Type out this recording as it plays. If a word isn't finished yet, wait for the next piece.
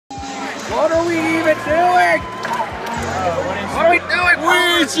What are we even doing? What are we doing?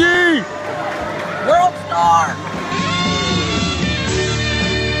 Luigi! World star!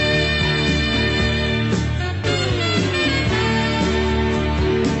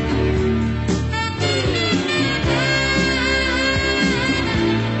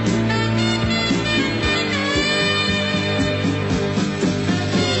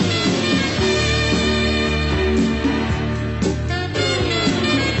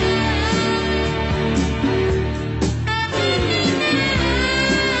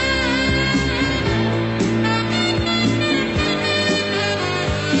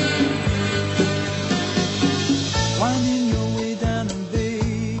 Winding your way down on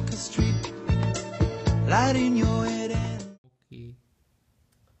Baker Street, lighting your head and... Okay.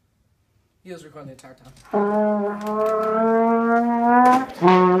 He was recording the entire time.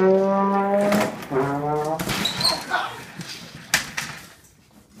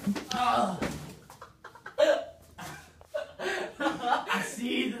 I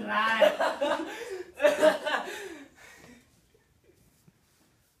see the light.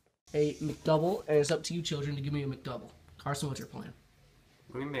 A McDouble, and it's up to you children to give me a McDouble. Carson, what's your plan?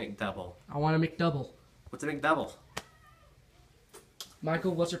 What do you mean McDouble? I want a McDouble. What's a McDouble?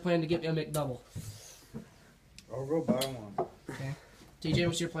 Michael, what's your plan to get me a McDouble? I'll go buy one. Okay. TJ,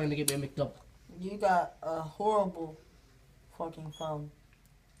 what's your plan to get me a McDouble? You got a horrible fucking phone.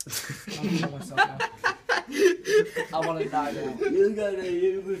 I'm kill myself now. I want to die now. You gotta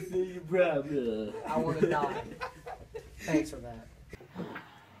see your problem. I want to die. Thanks for that.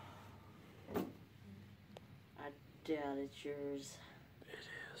 I doubt it's yours. It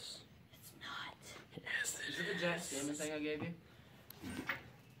is. It's not. Yes, Is it the Jack Salmon thing I gave you?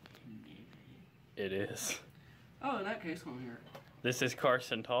 It is. Oh, in that case, I'm here. This is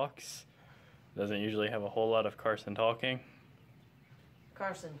Carson Talks. Doesn't usually have a whole lot of Carson talking.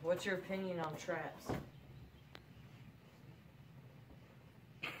 Carson, what's your opinion on traps?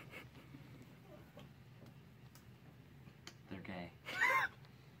 They're gay.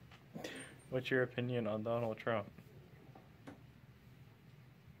 What's your opinion on Donald Trump?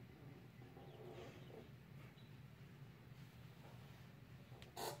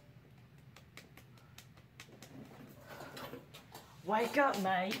 Wake up,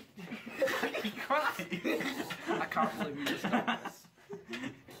 mate. He cried. I can't believe you just done this.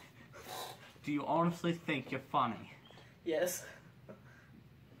 Do you honestly think you're funny? Yes.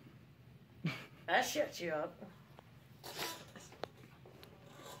 That shuts you up.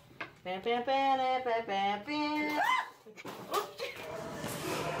 Bam, bam, bam, bam, bam, bam.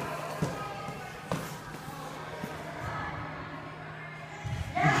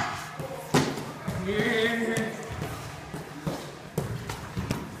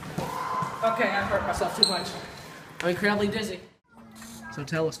 Okay, I hurt myself too much. I'm incredibly dizzy. So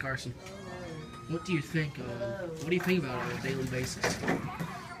tell us, Carson. What do you think? What do you think about it on a daily basis?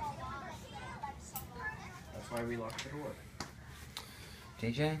 That's why we locked the door.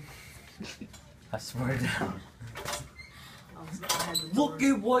 JJ? I swear down. Look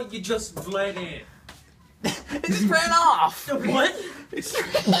at what you just let in. It just ran off. what? It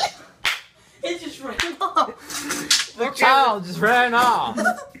just ran off. The child just ran off.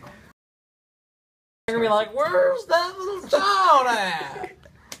 You're gonna be like, where's that little child at?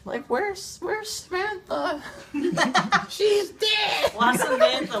 Like, where's Samantha? She's dead. Why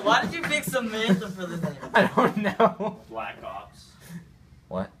Samantha? Why did you pick Samantha for the name? I don't know. Black Ops.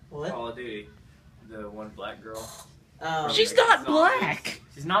 What? What? Call of Duty. The one black girl. Oh. She's not black!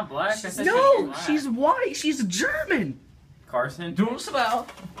 She's not black? I said No, black. she's white. She's German. Carson? Do us about.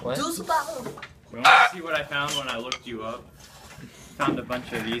 What? Do about. You want to see what I found when I looked you up? Found a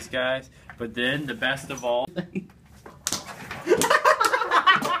bunch of these guys, but then the best of all.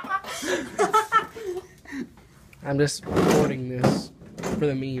 I'm just recording this for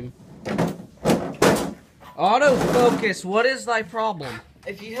the meme. Autofocus, what is thy problem?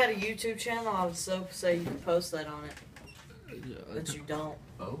 If you had a YouTube channel, I would so say you could post that on it. But you don't.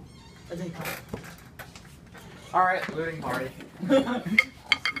 Oh. I think. Alright, looting party.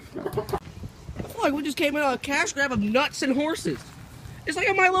 Like we just came in on a cash grab of nuts and horses. It's like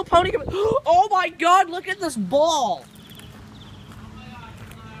a My Little Pony. Oh my god, look at this ball.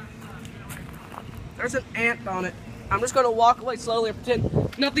 There's an ant on it. I'm just gonna walk away slowly and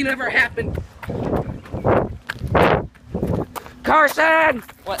pretend nothing ever happened. Carson!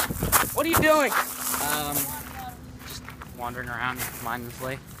 What are you doing? Just wandering around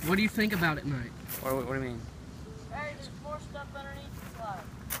mindlessly. What do you think about it, Mike? What do you mean? Hey, there's more stuff underneath the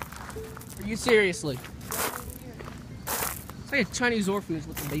slide. Are you seriously? It's like a Chinese orphanage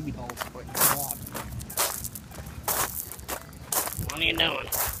with some baby dolls. Like, God. What are you doing?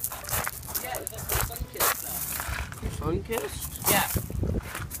 Yeah, that's the sun-kissed stuff. Sun-kissed? Yeah.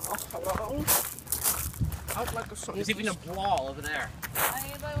 Oh, hello. I'd like a sun-kissed. There's even a ball over there.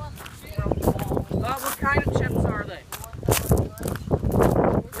 Anybody want some chips? What kind of chips are they?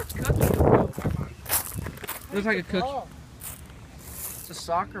 Where's cookie? Looks like a cookie. Oh, It's a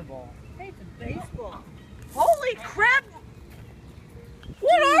soccer ball. hey, it's a baseball. Holy crap!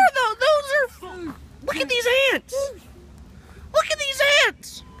 What are those? Those are. Look at these ants! Look at these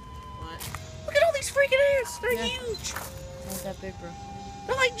ants! What? Look at all these freaking ants! They're huge! Not that big, bro.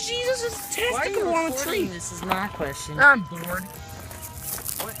 They're like Jesus' Why are you testicle on a tree. recording? This is my question. I'm bored.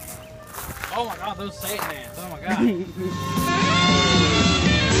 What? Oh my god, those Satan ants. Oh my god.